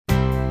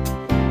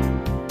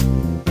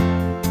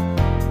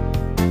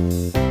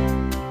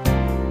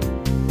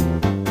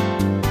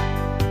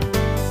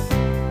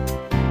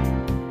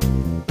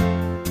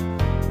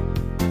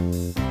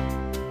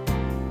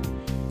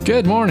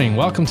Good morning.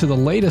 Welcome to the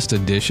latest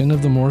edition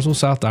of the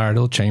Mooresville-South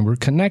Iredell Chamber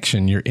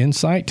Connection, your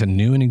insight to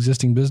new and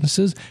existing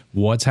businesses,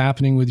 what's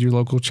happening with your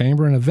local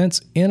chamber, and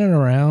events in and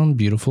around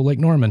beautiful Lake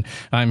Norman.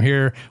 I'm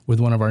here with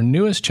one of our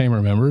newest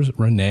chamber members,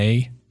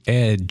 Renee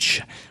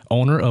Edge,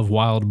 owner of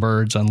Wild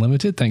Birds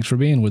Unlimited. Thanks for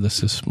being with us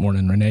this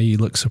morning, Renee. You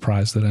look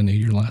surprised that I knew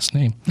your last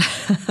name.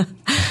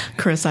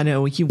 Chris, I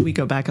know we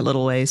go back a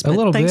little ways,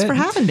 but thanks for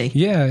having me.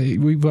 Yeah,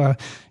 we've you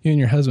and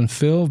your husband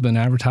Phil have been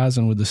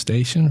advertising with the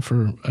station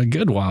for a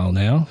good while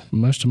now.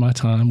 Most of my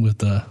time with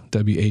the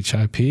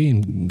WHIP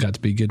and got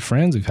to be good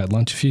friends. We've had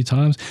lunch a few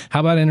times. How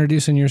about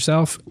introducing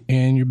yourself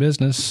and your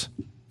business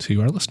to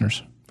our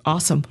listeners?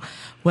 Awesome.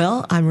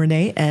 Well, I'm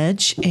Renee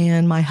Edge,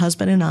 and my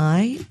husband and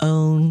I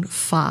own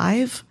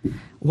 5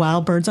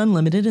 Wild Birds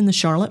Unlimited in the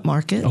Charlotte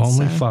market.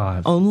 Only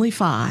 5. Only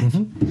 5.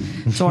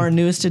 Mm-hmm. So our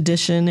newest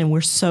addition, and we're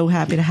so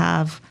happy to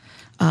have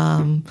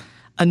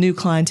a new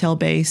clientele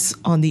base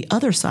on the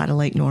other side of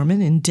Lake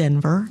Norman in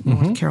Denver,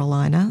 North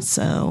Carolina.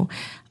 So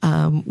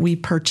we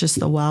purchased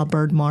the Wild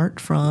Bird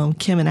Mart from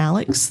Kim and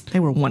Alex. They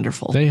were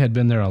wonderful. They had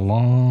been there a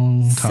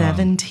long time.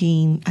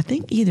 17, I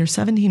think either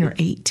 17 or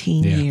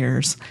 18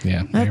 years.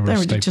 Yeah, they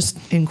were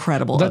just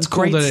incredible. That's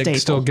cool that it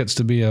still gets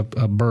to be a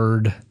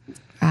bird.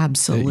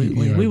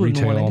 Absolutely. We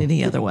wouldn't want it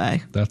any other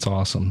way. That's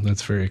awesome.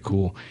 That's very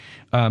cool.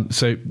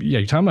 So,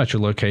 you're talking about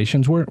your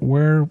locations.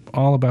 Where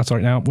all abouts are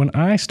now. When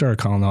I started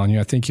calling on you,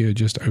 I think you had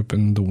just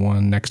opened the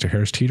one next to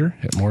Harris Teeter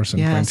at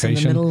Morrison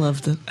Plantation. In the middle of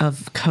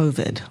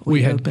COVID,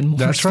 we opened Mooresville.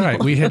 That's right.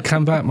 We had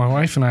come back. My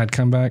wife and I had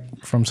come back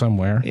from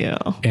somewhere. Yeah.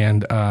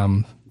 And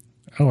I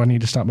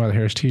need to stop by the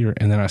Harris Teeter.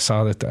 And then I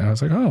saw that. I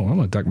was like, I'm going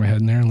to duck my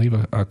head in there and leave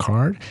a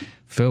card.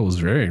 Phil was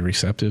very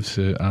receptive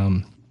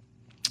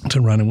to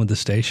running with the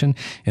station.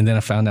 And then I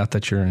found out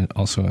that you're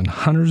also in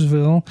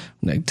Huntersville.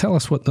 Now, tell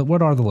us what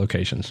are the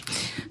locations?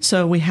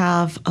 So we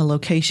have a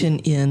location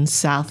in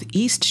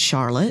southeast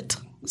Charlotte.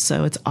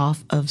 So it's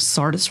off of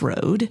Sardis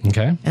Road.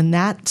 Okay. And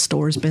that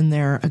store's been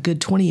there a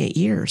good 28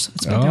 years.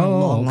 It's been there a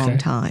long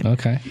time.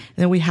 Okay. And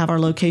then we have our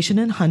location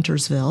in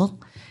Huntersville.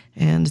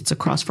 And it's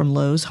across from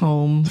Lowe's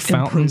Home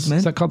Improvement.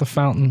 Is that called the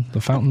Fountain?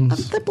 The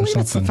Fountains? I believe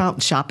it's the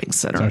Fountain Shopping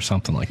Center. Or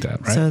something like that,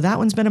 right? So that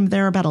one's been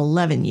there about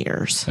 11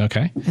 years.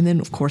 Okay. And then,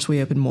 of course,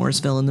 we opened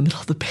Mooresville in the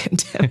middle of the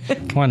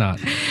pandemic. Why not?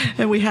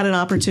 And we had an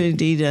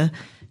opportunity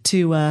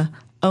to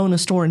own a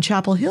store in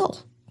Chapel Hill.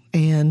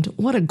 And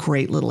what a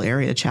great little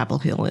area Chapel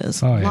Hill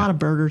is. Oh, a lot of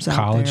birders out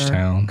College there.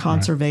 town.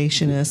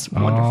 Conservationists.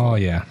 Right. Wonderful. Oh,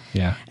 yeah.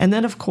 And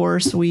then, of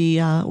course, we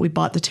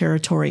bought the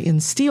territory in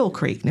Steel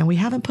Creek. Now, we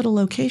haven't put a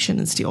location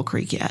in Steel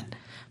Creek yet.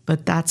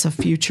 But that's a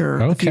future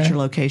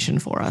location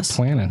for us.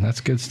 Planning. That's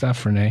good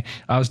stuff, Renee.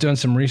 I was doing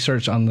some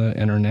research on the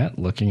internet,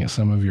 looking at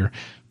some of your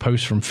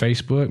posts from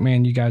Facebook.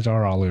 Man, you guys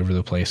are all over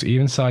the place. I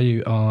even saw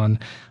you on,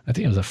 I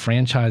think it was a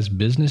franchise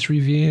business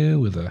review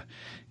with a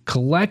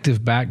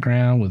collective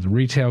background with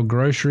retail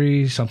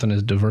grocery, something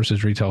as diverse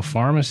as retail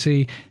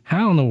pharmacy.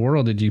 How in the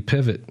world did you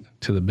pivot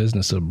to the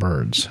business of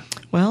birds?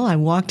 Well, I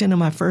walked into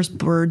my first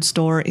bird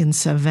store in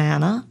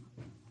Savannah,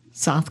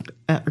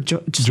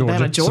 Georgia.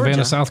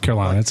 Savannah, South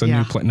Carolina. It's a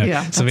new place.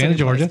 No, Savannah,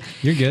 Georgia.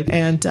 Place. You're good.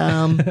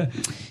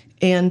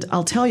 And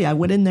I'll tell you, I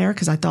went in there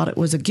because I thought it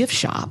was a gift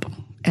shop,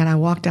 and I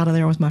walked out of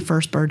there with my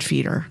first bird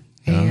feeder,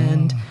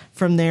 and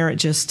from there it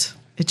just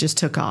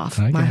took off.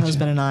 My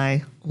husband and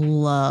I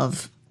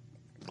love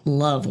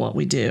what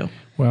we do.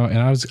 Well, and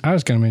I was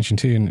going to mention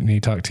too, and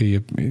he talked to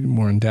you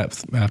more in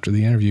depth after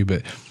the interview,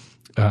 but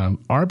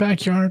our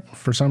backyard,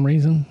 for some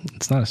reason,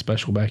 it's not a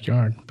special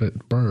backyard,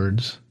 but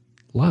birds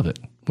love it.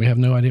 We have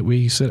no idea.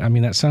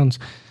 That sounds,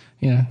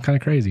 kind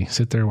of crazy.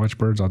 Sit there and watch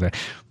birds all day.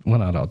 Well,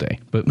 not all day,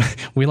 but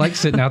we like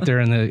sitting out there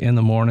in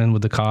the morning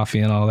with the coffee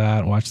and all that,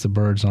 and watch the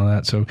birds and all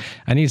that. So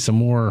I need some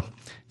more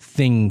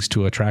things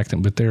to attract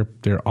them, but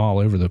they're all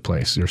over the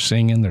place. They're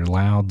singing, they're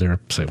loud,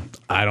 so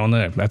I don't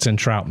know. That's in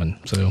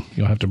Troutman, so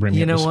you'll have to bring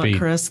me up to speed. You know what,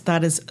 Chris?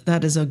 That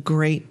is a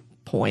great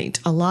point.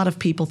 A lot of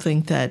people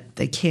think that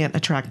they can't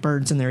attract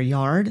birds in their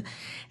yard,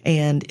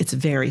 and it's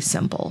very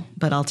simple.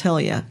 But I'll tell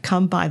you,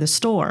 come by the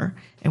store,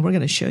 and we're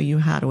going to show you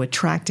how to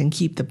attract and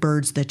keep the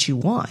birds that you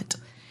want.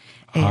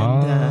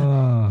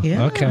 And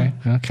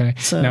okay.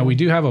 So, now we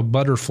do have a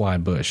butterfly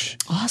bush.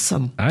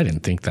 Awesome. I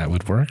didn't think that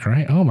would work,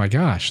 right? Oh my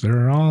gosh,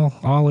 they're all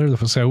over the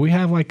place. So we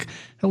have like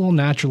a little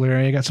natural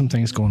area. Got some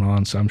things going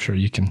on, so I'm sure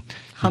you can.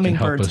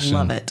 Hummingbirds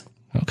love it.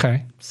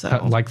 Okay. So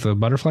like the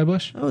butterfly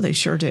bush? Oh, they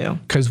sure do.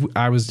 Because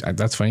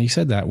that's funny you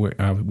said that.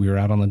 We were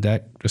out on the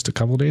deck just a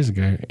couple of days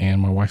ago, and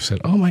my wife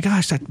said, "Oh my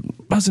gosh, that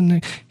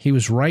buzzing!" He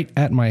was right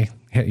at my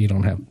head. You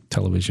don't have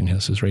television,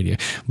 this is radio,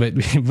 but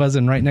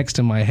buzzing right next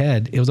to my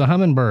head. It was a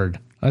hummingbird.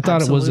 I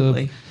thought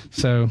Absolutely.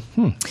 It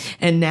was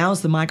And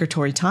now's the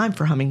migratory time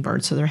for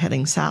hummingbirds, so they're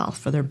heading south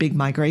for their big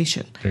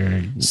migration.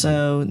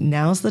 So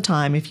now's the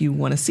time if you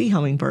want to see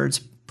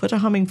hummingbirds. Put a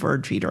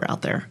hummingbird feeder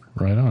out there.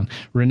 Right on.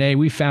 Renee,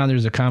 we found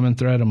there's a common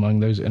thread among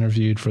those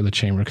interviewed for the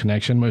Chamber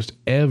Connection. Most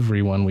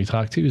everyone we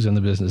talk to is in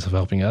the business of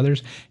helping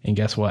others. And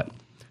guess what?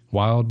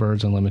 Wild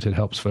Birds Unlimited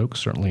helps folks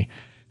certainly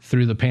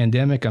through the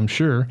pandemic, I'm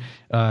sure.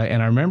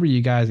 And I remember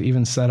you guys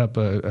even set up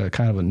a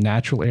kind of a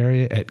natural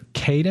area at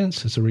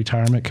Cadence. It's a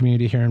retirement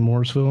community here in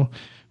Mooresville.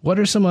 What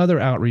are some other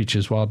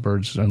outreaches Wild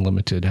Birds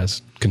Unlimited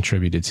has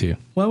contributed to?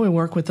 Well, we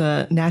work with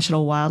the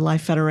National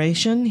Wildlife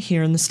Federation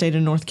here in the state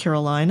of North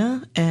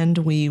Carolina, and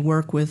we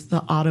work with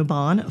the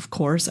Audubon, of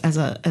course, as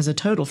a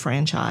total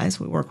franchise.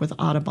 We work with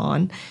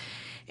Audubon.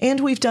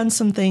 And we've done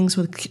some things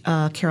with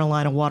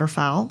Carolina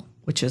Waterfowl,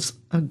 which is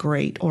a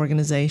great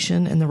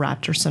organization, and the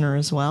Raptor Center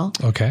as well.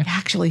 Okay. We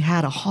actually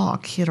had a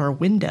hawk hit our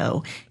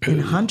window in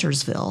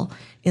Huntersville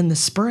in the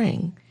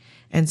spring.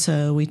 And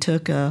so we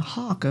took a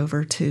hawk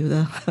over to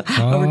the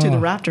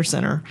Raptor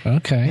Center.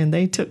 Okay. And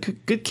they took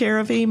good care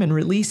of him and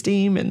released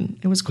him, and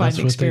it was quite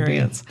an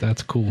experience.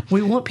 That's cool.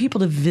 We want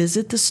people to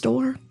visit the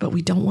store, but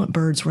we don't want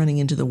birds running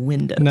into the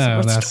windows.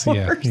 No,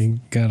 you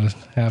got to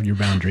have your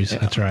boundaries. Yeah.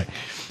 That's right.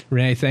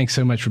 Renee, thanks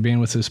so much for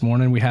being with us this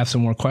morning. We have some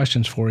more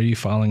questions for you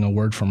following a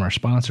word from our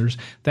sponsors.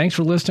 Thanks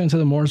for listening to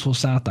the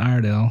Mooresville-South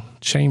Iredell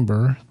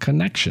Chamber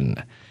Connection.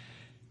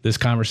 This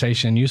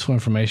conversation and useful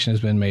information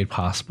has been made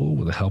possible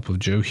with the help of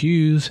Joe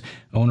Hughes,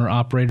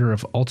 owner-operator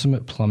of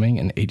Ultimate Plumbing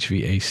and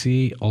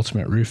HVAC,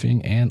 Ultimate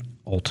Roofing, and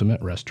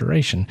Ultimate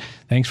Restoration.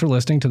 Thanks for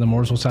listening to the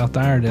Mooresville-South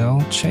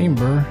Iredell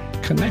Chamber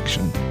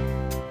Connection.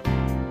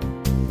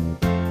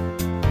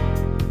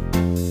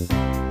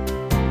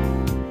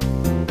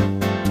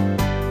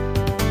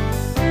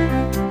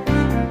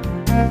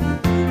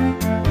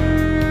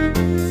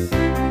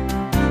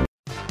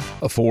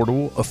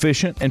 Affordable,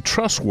 efficient, and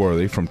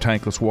trustworthy, from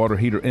tankless water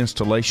heater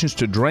installations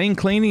to drain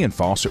cleaning and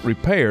faucet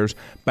repairs,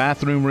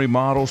 bathroom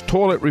remodels,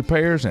 toilet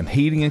repairs, and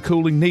heating and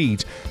cooling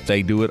needs.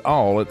 They do it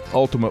all at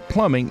Ultimate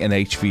Plumbing and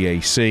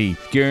HVAC.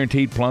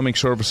 Guaranteed plumbing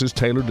services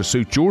tailored to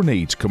suit your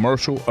needs.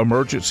 Commercial,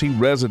 emergency,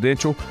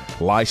 residential,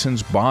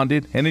 licensed,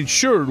 bonded, and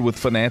insured with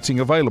financing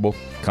available.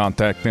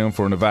 Contact them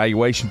for an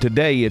evaluation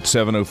today at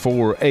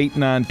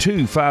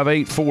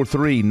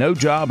 704-892-5843. No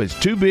job is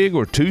too big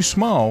or too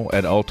small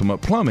at Ultimate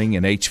Plumbing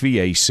and HVAC.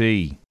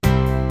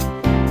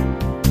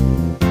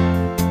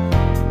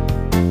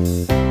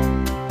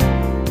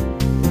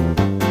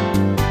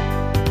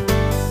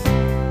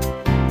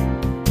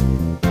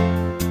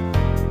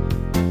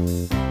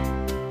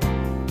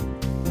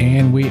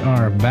 And we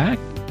are back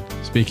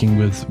speaking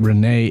with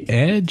Renee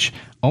Edge,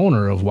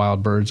 owner of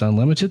Wild Birds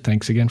Unlimited.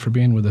 Thanks again for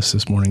being with us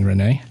this morning,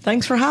 Renee.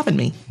 Thanks for having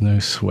me. No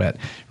sweat.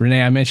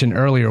 Renee, I mentioned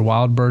earlier,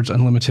 Wild Birds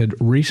Unlimited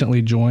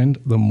recently joined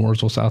the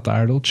Mooresville-South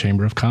Iredell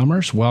Chamber of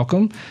Commerce.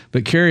 Welcome.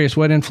 But curious,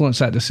 what influenced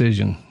that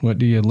decision? What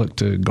do you look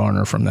to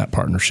garner from that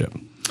partnership?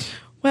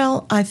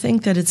 Well, I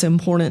think that it's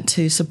important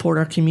to support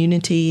our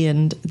community,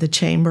 and the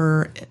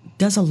Chamber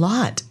does a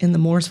lot in the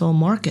Mooresville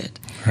market.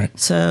 Right.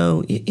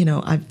 So,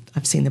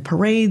 I've seen the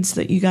parades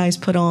that you guys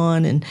put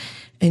on, and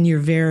you're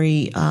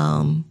very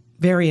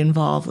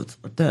involved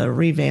with the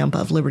revamp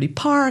of Liberty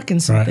Park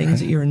and some things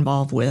that you're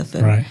involved with.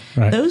 And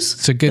those,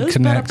 it's a good those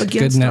connect, butt up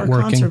against good our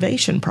networking.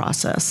 Conservation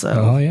process.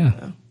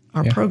 So,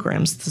 our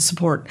programs to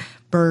support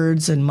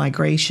birds and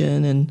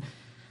migration and.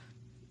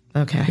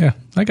 Okay. Yeah,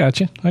 I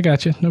got you.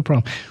 No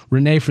problem.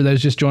 Renee, for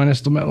those just joining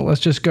us, let's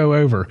just go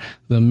over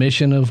the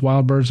mission of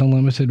Wild Birds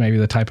Unlimited, maybe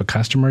the type of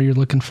customer you're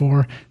looking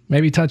for,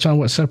 maybe touch on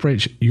what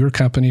separates your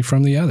company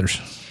from the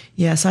others.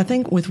 Yes, I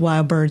think with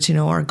Wild Birds,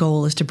 our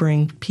goal is to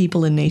bring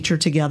people and nature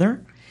together.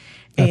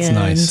 That's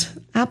nice.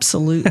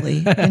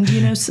 Absolutely. And,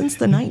 since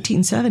the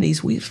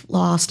 1970s, we've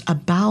lost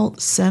about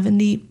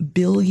 70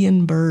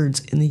 billion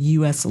birds in the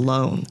U.S.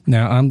 alone.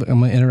 Now, I'm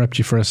going to interrupt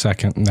you for a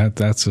second.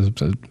 That's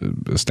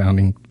an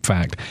astounding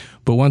fact.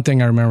 But one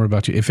thing I remember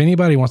about you, if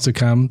anybody wants to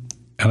come,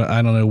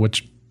 I don't know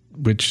which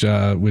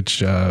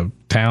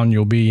town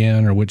you'll be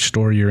in or which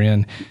store you're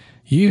in,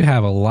 you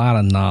have a lot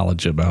of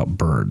knowledge about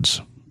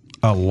birds.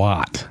 A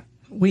lot.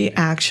 We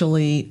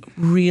actually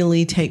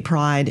really take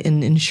pride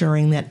in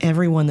ensuring that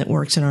everyone that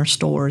works in our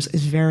stores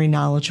is very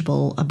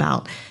knowledgeable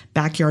about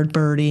backyard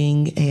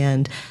birding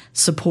and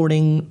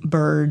supporting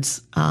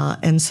birds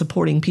and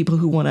supporting people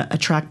who want to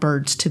attract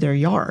birds to their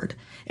yard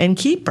and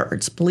keep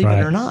birds, believe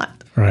it or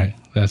not. Right.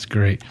 That's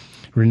great.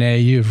 Renee,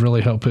 you've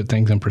really helped put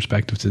things in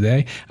perspective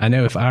today. I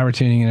know if I were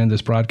tuning in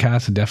this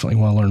broadcast, I definitely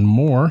want to learn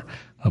more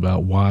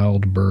about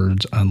Wild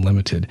Birds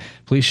Unlimited.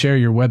 Please share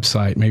your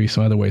website, maybe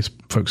some other ways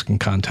folks can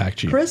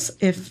contact you. Chris,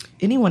 if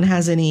anyone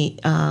has any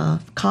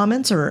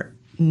comments or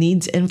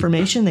needs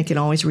information, they can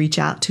always reach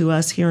out to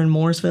us here in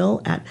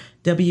Mooresville at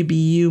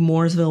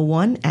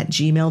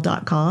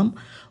wbumooresville1@gmail.com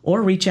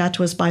or reach out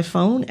to us by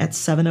phone at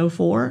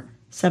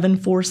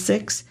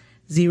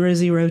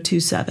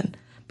 704-746-0027.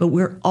 But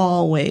we're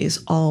always,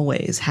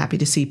 always happy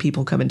to see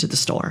people come into the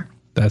store.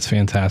 That's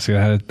fantastic.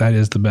 That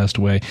is the best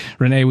way.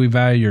 Renee, we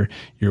value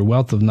your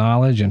wealth of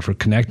knowledge and for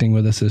connecting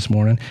with us this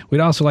morning.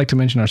 We'd also like to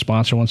mention our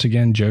sponsor once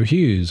again, Joe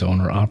Hughes,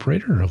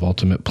 owner-operator of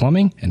Ultimate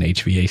Plumbing and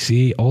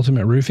HVAC,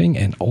 Ultimate Roofing,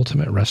 and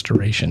Ultimate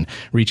Restoration.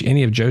 Reach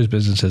any of Joe's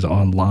businesses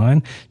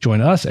online.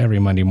 Join us every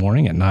Monday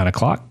morning at 9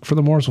 o'clock for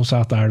the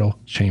Mooresville-South Iredell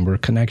Chamber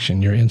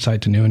Connection, your insight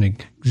to new and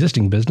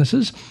existing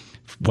businesses.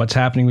 what's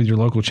happening with your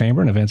local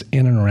chamber and events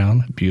in and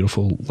around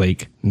beautiful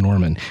Lake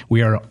Norman.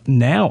 We are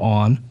now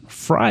on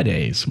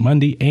Fridays,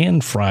 Monday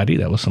and Friday.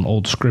 That was some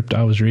old script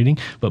I was reading,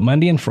 but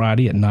Monday and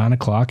Friday at 9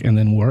 o'clock, and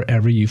then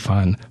wherever you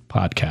find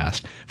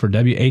podcasts. For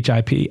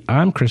WHIP,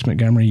 I'm Chris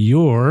Montgomery,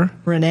 your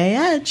Renee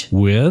Edge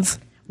with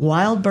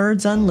Wild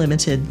Birds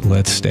Unlimited.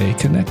 Let's stay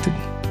connected.